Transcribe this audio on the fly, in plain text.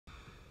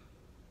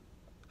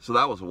So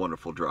that was a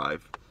wonderful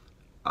drive.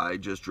 I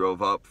just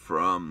drove up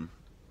from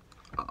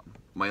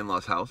my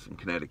in-laws' house in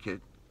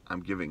Connecticut.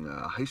 I'm giving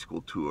a high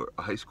school tour,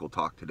 a high school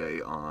talk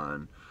today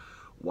on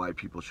why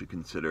people should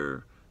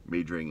consider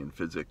majoring in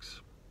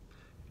physics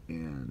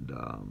and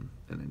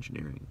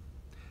engineering.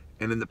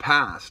 And in the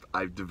past,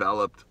 I've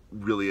developed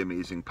really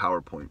amazing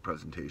PowerPoint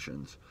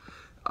presentations.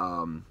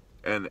 And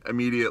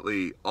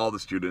immediately all the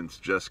students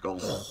just go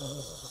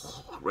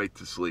right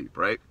to sleep,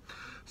 right?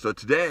 So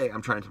today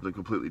I'm trying something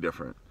completely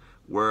different.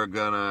 We're just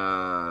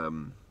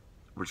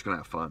gonna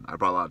have fun. I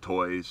brought a lot of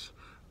toys,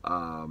 a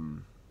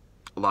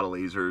lot of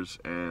lasers,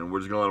 and we're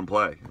just gonna let them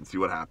play and see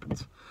what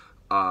happens.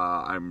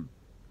 I'm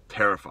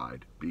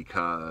terrified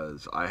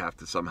because I have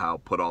to somehow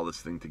put all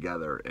this thing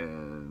together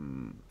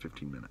in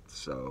 15 minutes.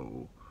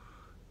 So,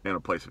 in a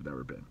place I've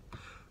never been.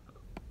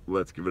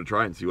 Let's give it a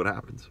try and see what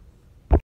happens.